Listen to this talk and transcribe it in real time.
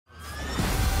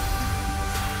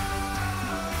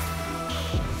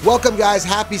Welcome, guys.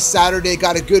 Happy Saturday.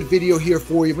 Got a good video here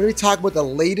for you. We're going to be talking about the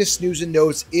latest news and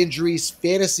notes, injuries,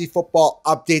 fantasy football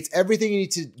updates, everything you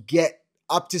need to get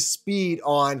up to speed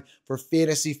on for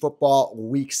fantasy football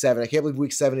week 7. I can't believe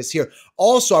week 7 is here.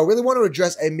 Also, I really want to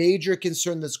address a major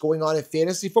concern that's going on in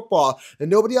fantasy football that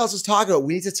nobody else is talking about.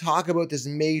 We need to talk about this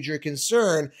major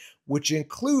concern, which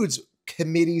includes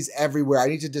committees everywhere. I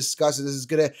need to discuss it. This is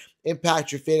going to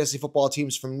impact your fantasy football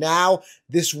teams from now,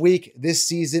 this week, this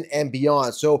season, and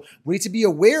beyond. So we need to be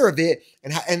aware of it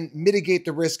and mitigate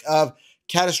the risk of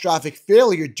catastrophic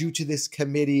failure due to this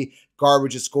committee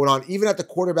garbage that's going on, even at the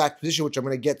quarterback position, which I'm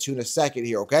going to get to in a second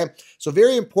here, okay? So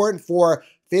very important for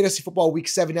fantasy football week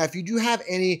 7. Now, if you do have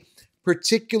any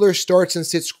particular starts and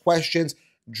sits questions,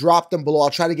 drop them below. I'll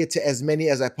try to get to as many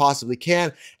as I possibly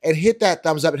can. And hit that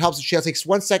thumbs up. It helps the channel. It takes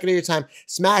 1 second of your time.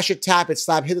 Smash it, tap it,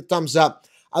 slap, hit the thumbs up.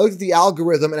 I looked at the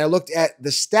algorithm and I looked at the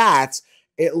stats.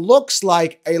 It looks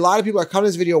like a lot of people are coming to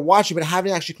this video watching but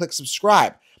haven't actually clicked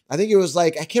subscribe. I think it was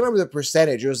like, I can't remember the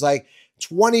percentage. It was like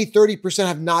 20, 30%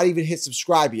 have not even hit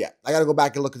subscribe yet. I got to go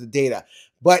back and look at the data.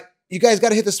 But you guys got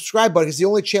to hit the subscribe button. It's the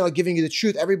only channel giving you the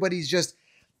truth. Everybody's just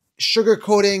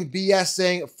sugarcoating,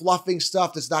 BSing, fluffing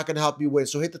stuff that's not going to help you win.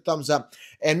 So hit the thumbs up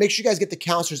and make sure you guys get the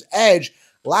Counselor's Edge.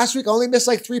 Last week, I only missed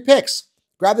like 3 picks.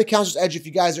 Grab the Counselor's Edge if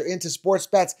you guys are into sports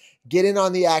bets. Get in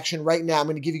on the action right now. I'm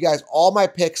going to give you guys all my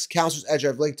picks. Counselor's Edge,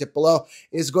 I've linked it below,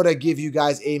 is going to give you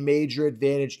guys a major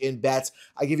advantage in bets.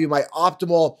 I give you my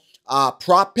optimal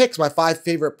prop picks, my 5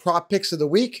 favorite prop picks of the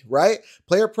week, right?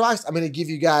 Player props. I'm going to give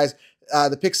you guys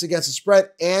the picks against the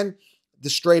spread and the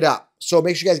straight up. So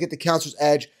make sure you guys get the Counselor's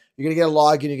Edge. You're going to get a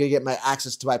login. You're going to get my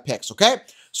access to my picks, okay?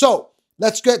 So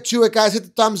let's get to it, guys. Hit the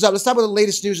thumbs up. Let's talk about the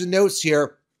latest news and notes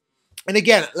here. And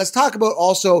again, let's talk about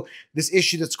also this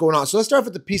issue that's going on. So let's start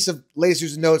with the piece of latest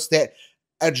news and notes that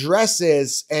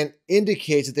addresses and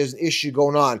indicates that there's an issue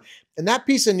going on. And that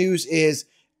piece of news is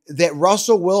that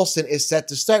Russell Wilson is set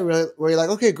to start, where you're like,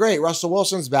 okay, great, Russell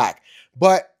Wilson's back.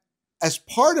 But as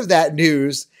part of that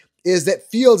news is that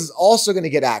Fields is also going to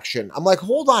get action. I'm like,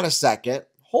 hold on a second.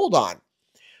 Hold on.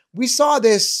 We saw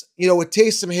this, with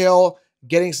Taysom Hill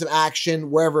getting some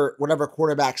action whatever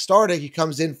quarterback started. He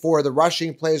comes in for the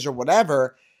rushing plays or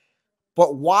whatever.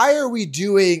 But why are we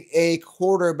doing a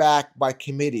quarterback by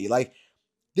committee? Like,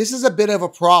 this is a bit of a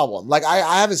problem. Like,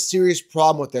 I have a serious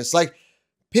problem with this. Like,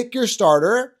 pick your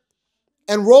starter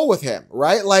and roll with him,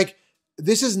 right? Like,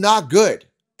 this is not good.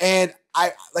 And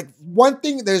one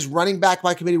thing, there's running back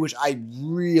by committee, which I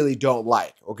really don't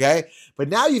like, okay? But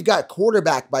now you've got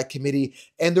quarterback by committee.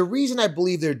 And the reason I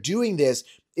believe they're doing this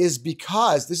is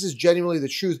because, this is genuinely the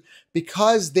truth,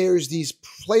 because there's these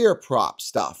player prop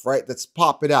stuff, right, that's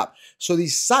popping up. So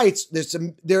these sites,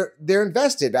 they're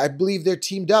invested. I believe they're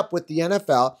teamed up with the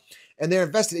NFL, and they're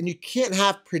invested, and you can't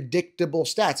have predictable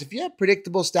stats. If you have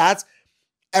predictable stats,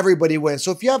 everybody wins.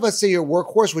 So if you have, let's say, your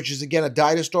workhorse, which is, again, a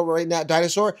dinosaur right now,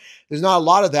 there's not a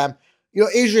lot of them.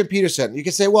 Adrian Peterson, you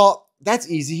can say, well, that's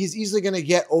easy. He's easily going to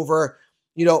get over,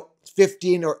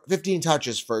 15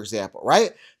 touches, for example,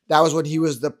 right? That was when he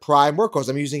was the prime workhorse.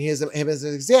 I'm using him as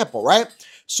an example, right?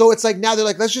 So it's like, now they're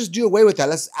like, let's just do away with that.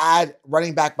 Let's add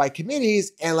running back by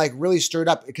committees and really stir it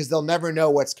up, because they'll never know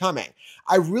what's coming.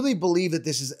 I really believe that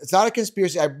it's not a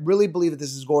conspiracy. I really believe that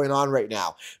this is going on right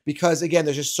now, because again,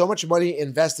 there's just so much money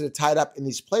invested and tied up in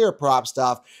these player prop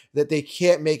stuff that they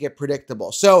can't make it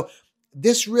predictable. So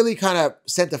this really kind of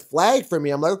sent a flag for me.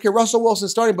 I'm like, okay, Russell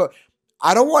Wilson's starting, but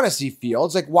I don't want to see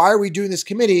Fields. Like, why are we doing this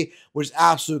committee, which is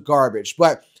absolute garbage?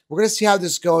 But we're going to see how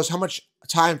this goes, how much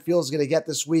time Fields is going to get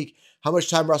this week, how much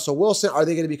time Russell Wilson, are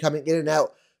they going to be coming in and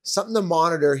out? Something to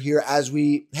monitor here as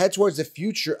we head towards the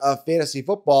future of fantasy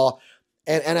football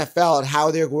and NFL, and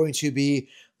how they're going to be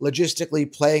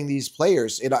logistically playing these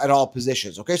players at all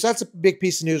positions. Okay, so that's a big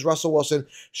piece of news. Russell Wilson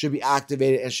should be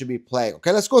activated and should be playing.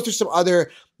 Okay, let's go through some other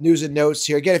news and notes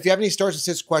here. Again, if you have any starts and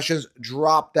sits questions,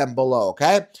 drop them below,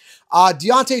 okay?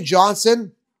 Deontay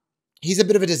Johnson, he's a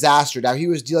bit of a disaster. Now, he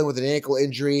was dealing with an ankle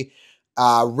injury,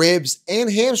 ribs,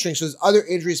 and hamstring. So there's other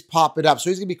injuries popping up.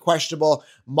 So he's going to be questionable.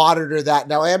 Monitor that.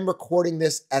 Now, I am recording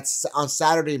this on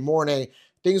Saturday morning.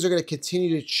 Things are going to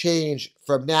continue to change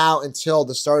from now until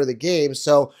the start of the game.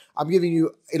 So I'm giving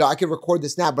you, I can record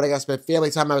this now, but I got to spend family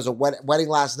time. I was at a wedding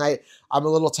last night. I'm a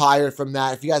little tired from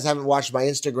that. If you guys haven't watched my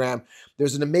Instagram,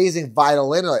 there's an amazing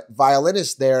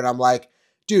violinist there. And I'm like,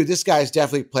 dude, this guy is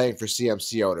definitely playing for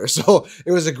CMC owners. So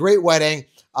it was a great wedding.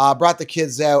 Brought the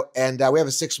kids out, and we have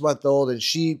a 6-month-old,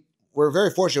 and we're very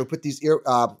fortunate. We put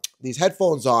these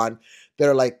headphones on that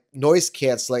are like noise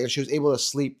canceling, and she was able to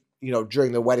sleep,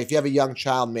 during the wedding. If you have a young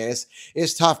child, man,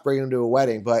 it's tough bringing them to a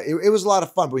wedding, but it was a lot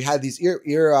of fun. But we had these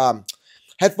ear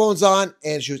headphones on,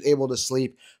 and she was able to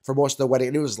sleep for most of the wedding,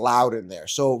 and it was loud in there.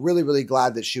 So really, really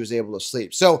glad that she was able to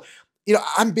sleep. So,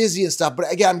 I'm busy and stuff,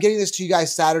 but again, I'm getting this to you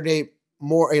guys Saturday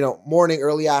morning,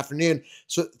 early afternoon.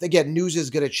 So again, news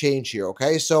is going to change here.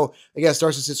 Okay. So again,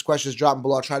 starts and sits questions dropping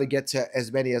below. I'll try to get to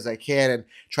as many as I can and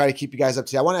try to keep you guys up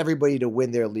to date. I want everybody to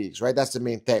win their leagues, right? That's the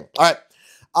main thing. All right.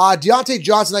 Deontay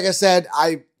Johnson, like I said,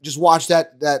 I just watched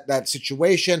that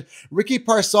situation. Ricky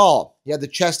Parcell, he had the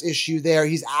chest issue there.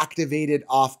 He's activated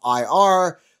off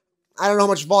IR. I don't know how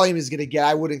much volume he's going to get.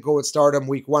 I wouldn't go and start him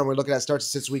week 1. We're looking at starts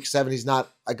and sits week 7. He's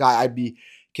not a guy I'd be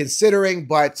considering,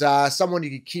 but someone you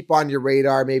could keep on your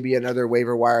radar, maybe another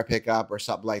waiver wire pickup or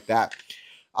something like that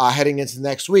heading into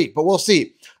next week. But we'll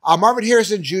see. Marvin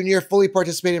Harrison Jr. fully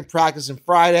participated in practice on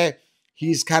Friday.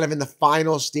 He's kind of in the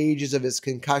final stages of his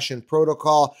concussion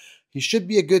protocol. He should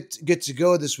be a good to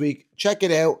go this week. Check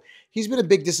it out. He's been a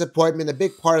big disappointment. A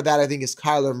big part of that, I think, is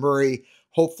Kyler Murray.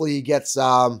 Hopefully he gets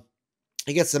some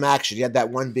action. He had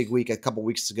that one big week a couple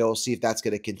weeks ago. We'll see if that's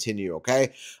going to continue,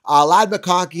 okay? Ladd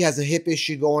McConkey has a hip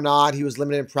issue going on. He was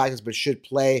limited in practice but should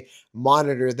play.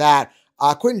 Monitor that.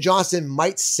 Quentin Johnston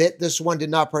might sit this one. Did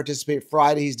not participate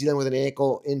Friday. He's dealing with an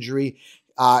ankle injury.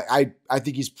 I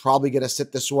think he's probably going to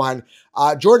sit this one.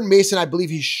 Jordan Mason, I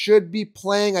believe he should be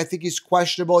playing. I think he's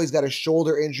questionable. He's got a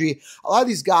shoulder injury. A lot of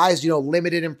these guys,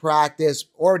 limited in practice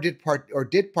or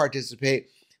did participate,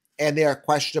 and they are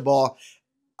questionable.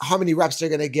 How many reps they're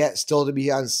going to get still to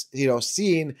be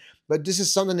seen, but this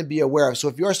is something to be aware of. So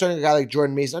if you are starting a guy like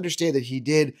Jordan Mason, understand that he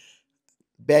did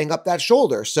bang up that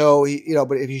shoulder. So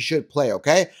but if he should play,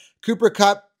 okay. Cooper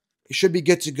Kupp, he should be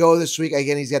good to go this week.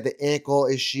 Again, he's got the ankle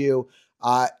issue.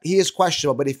 He is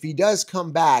questionable, but if he does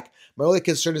come back, my only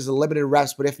concern is the limited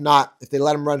reps. But if not, if they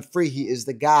let him run free, he is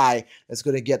the guy that's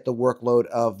going to get the workload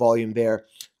of volume there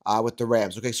with the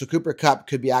Rams. Okay, so Cooper Kupp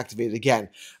could be activated again.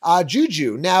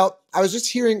 Juju. Now, I was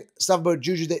just hearing stuff about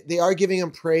Juju. They are giving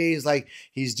him praise, like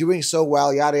he's doing so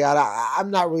well, yada, yada.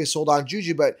 I'm not really sold on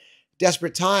Juju, but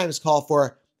desperate times call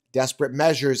for desperate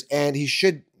measures, and he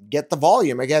should get the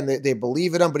volume. Again, they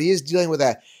believe in him, but he is dealing with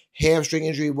a hamstring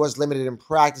injury. He was limited in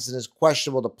practice and is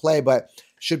questionable to play, but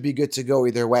should be good to go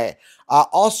either way.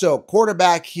 Also,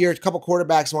 quarterback here. A couple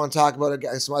quarterbacks I want to talk about.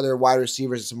 Some other wide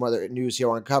receivers and some other news here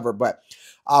I want to cover, but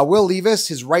Will Levis,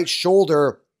 his right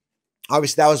shoulder,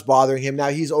 obviously that was bothering him. Now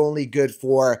he's only good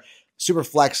for super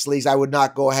flex leagues. I would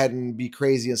not go ahead and be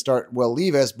crazy and start Will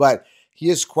Levis, but he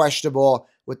is questionable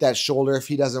with that shoulder. If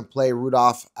he doesn't play,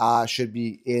 Rudolph should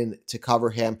be in to cover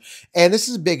him. And this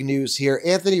is big news here.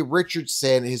 Anthony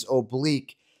Richardson, his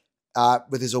oblique,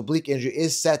 with his oblique injury,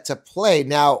 is set to play.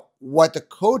 Now, what the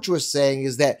coach was saying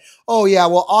is that, oh yeah,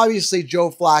 well obviously Joe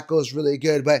Flacco is really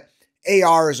good, but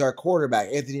AR is our quarterback.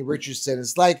 Anthony Richardson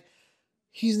is like,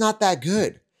 he's not that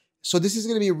good. So this is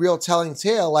going to be a real telling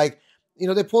tale. Like,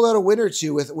 they pulled out a win or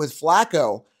two with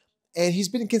Flacco, and he's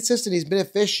been consistent. He's been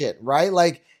efficient, right?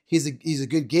 Like, he's a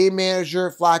good game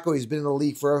manager. Flacco, he's been in the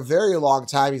league for a very long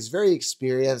time. He's very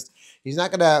experienced. He's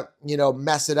not going to,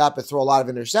 mess it up and throw a lot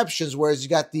of interceptions, whereas you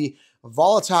got the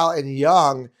volatile and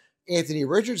young Anthony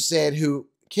Richardson who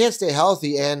can't stay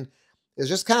healthy and is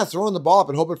just kind of throwing the ball up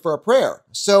and hoping for a prayer.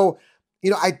 So,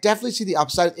 I definitely see the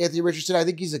upside of Anthony Richardson. I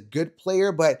think he's a good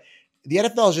player, but the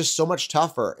NFL is just so much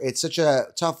tougher. It's such a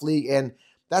tough league, and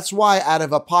that's why out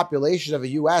of a population of a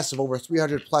U.S. of over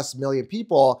 300 plus million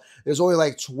people, there's only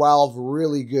like 12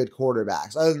 really good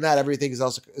quarterbacks. Other than that, everything is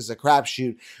a crapshoot.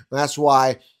 And that's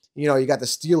why, you got the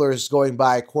Steelers going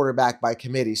by quarterback by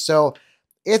committee. So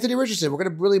Anthony Richardson, we're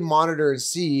going to really monitor and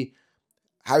see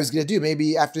how he's going to do.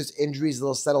 Maybe after his injuries,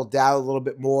 he'll settle down a little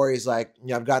bit more. He's like,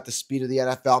 I've got the speed of the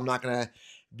NFL. I'm not going to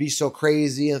be so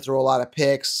crazy and throw a lot of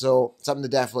picks. So something to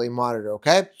definitely monitor,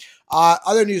 okay?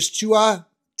 Other news, Tua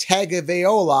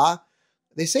Tagovailoa.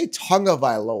 They say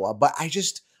Tagovailoa, but I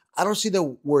don't see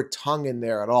the word tongue in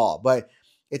there at all. But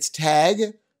it's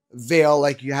tag, veil,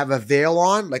 like you have a veil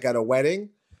on, like at a wedding,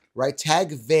 right?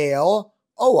 Tag, veil,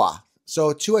 oa.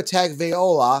 So Tua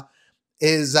Tagovailoa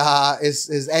is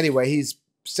anyway, he's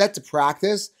set to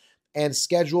practice and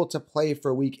scheduled to play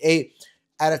for week 8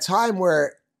 at a time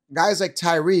where guys like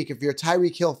Tyreek, if you're a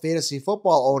Tyreek Hill fantasy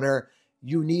football owner,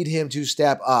 you need him to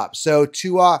step up. So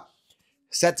Tua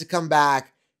set to come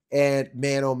back, and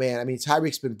man, oh man, I mean,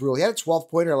 Tyreek's been brutal. He had a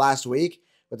 12-pointer last week,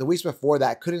 but the weeks before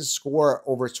that couldn't score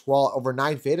over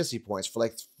 9 fantasy points for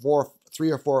like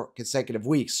 3 or 4 consecutive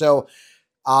weeks. So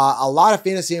a lot of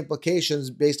fantasy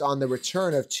implications based on the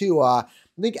return of Tua.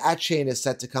 I think Achane is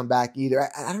set to come back either.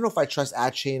 I don't know if I trust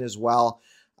Achane as well.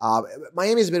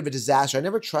 Miami is a bit of a disaster. I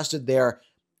never trusted their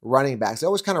running backs. They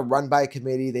always kind of run by a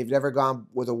committee. They've never gone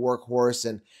with a workhorse,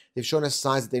 and they've shown us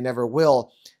signs that they never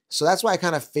will. So that's why I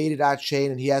kind of faded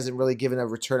Achane, and he hasn't really given a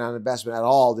return on investment at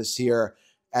all this year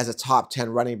as a top 10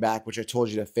 running back, which I told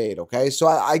you to fade, okay? So,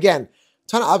 again,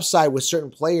 ton of upside with certain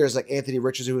players like Anthony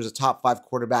Richardson, who was a top 5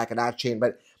 quarterback, and Achane,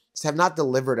 but just have not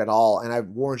delivered at all, and I've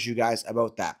warned you guys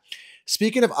about that.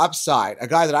 Speaking of upside, a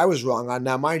guy that I was wrong on,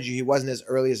 now mind you, he wasn't as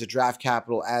early as a draft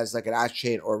capital as like an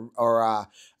Achane or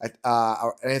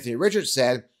Anthony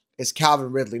Richardson, is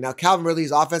Calvin Ridley. Now, Calvin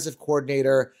Ridley's offensive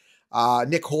coordinator,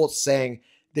 Nick Holtz, saying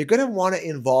they're going to want to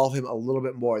involve him a little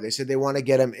bit more. They said they want to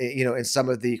get him, in some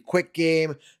of the quick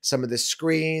game, some of the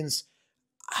screens.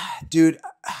 Dude,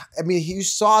 I mean, you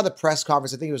saw the press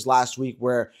conference, I think it was last week,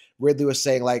 where Ridley was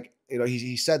saying, like,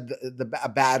 he said a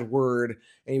bad word,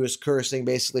 and he was cursing,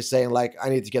 basically saying, like, I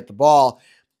need to get the ball.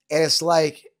 And it's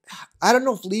like, I don't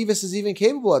know if Levis is even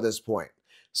capable at this point.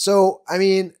 So, I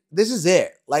mean, this is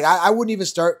it. Like, I wouldn't even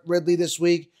start Ridley this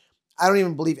week. I don't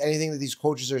even believe anything that these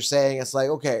coaches are saying. It's like,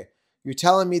 okay, you're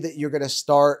telling me that you're going to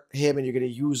start him and you're going to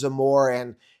use him more,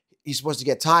 and he's supposed to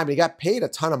get time, and he got paid a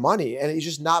ton of money, and he's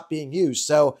just not being used.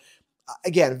 So,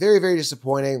 again, very, very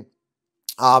disappointing.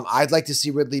 I'd like to see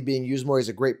Ridley being used more. He's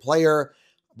a great player,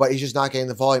 but he's just not getting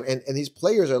the volume. And these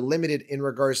players are limited in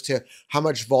regards to how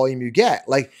much volume you get.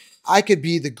 Like, I could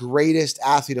be the greatest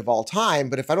athlete of all time,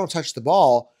 but if I don't touch the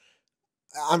ball,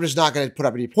 I'm just not going to put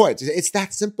up any points. It's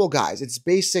that simple, guys. It's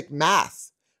basic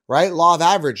math, right? Law of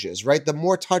averages, right? The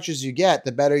more touches you get,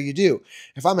 the better you do.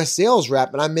 If I'm a sales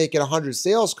rep and I'm making 100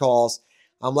 sales calls,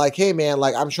 I'm like, hey, man,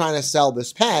 like, I'm trying to sell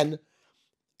this pen.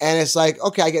 And it's like,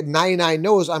 okay, I get 99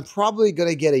 no's. I'm probably going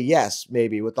to get a yes,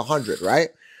 maybe, with 100, right?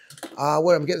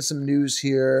 I'm getting some news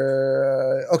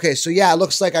here. Okay, so yeah, it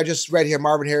looks like I just read here,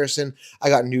 Marvin Harrison. I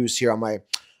got news here on my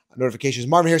notifications.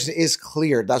 Marvin Harrison is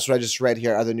cleared. That's what I just read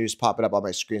here. Other news popping up on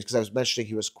my screens because I was mentioning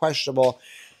he was questionable.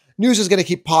 News is going to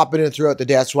keep popping in throughout the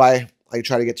day. That's why I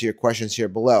try to get to your questions here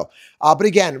below. But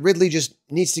again, Ridley just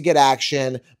needs to get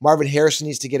action. Marvin Harrison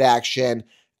needs to get action.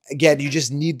 Again, you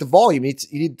just need the volume. You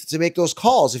need to make those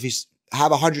calls. If you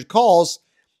have 100 calls,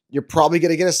 you're probably going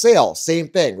to get a sale. Same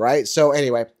thing, right? So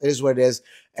anyway, it is what it is.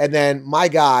 And then my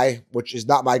guy, which is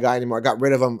not my guy anymore, I got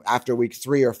rid of him after week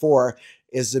 3 or 4,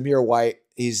 is Zamir White.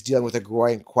 He's dealing with a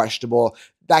groin, questionable.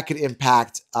 That could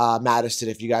impact Madison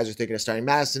if you guys are thinking of starting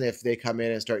Madison, if they come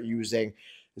in and start using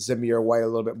Zamir White a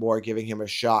little bit more, giving him a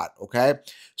shot, okay?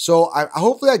 So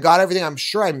hopefully I got everything. I'm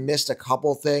sure I missed a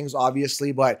couple things,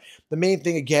 obviously, but the main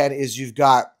thing, again, is you've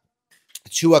got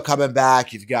Tua coming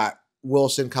back, you've got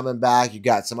Wilson coming back, you've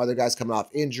got some other guys coming off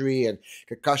injury and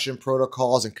concussion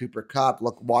protocols, and Cooper Kupp.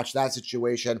 Watch that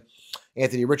situation.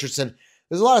 Anthony Richardson.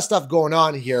 There's a lot of stuff going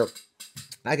on here.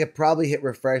 I could probably hit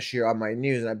refresh here on my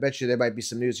news, and I bet you there might be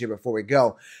some news here before we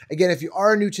go. Again, if you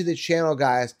are new to the channel,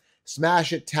 guys,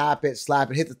 smash it, tap it,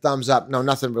 slap it, hit the thumbs up. No,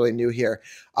 nothing really new here.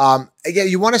 Again,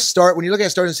 you want to start, when you look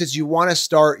at starting sits, you want to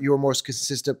start your most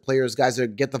consistent players, guys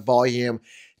that get the volume.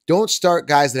 Don't start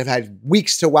guys that have had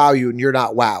weeks to wow you and you're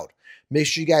not wowed. Make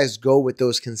sure you guys go with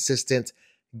those consistent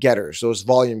getters, those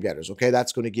volume getters, okay?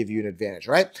 That's going to give you an advantage,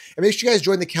 right? And make sure you guys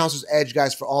join the Counselor's Edge,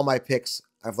 guys, for all my picks.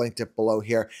 I've linked it below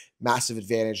here. Massive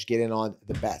advantage. Get in on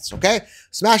the bets, okay?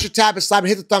 Smash it, tap it, slap it,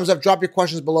 hit the thumbs up. Drop your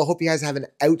questions below. Hope you guys have an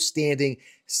outstanding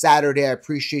Saturday. I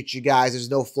appreciate you guys.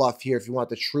 There's no fluff here. If you want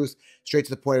the truth, straight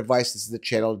to the point advice, this is the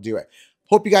channel to do it.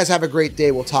 Hope you guys have a great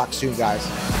day. We'll talk soon,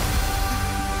 guys.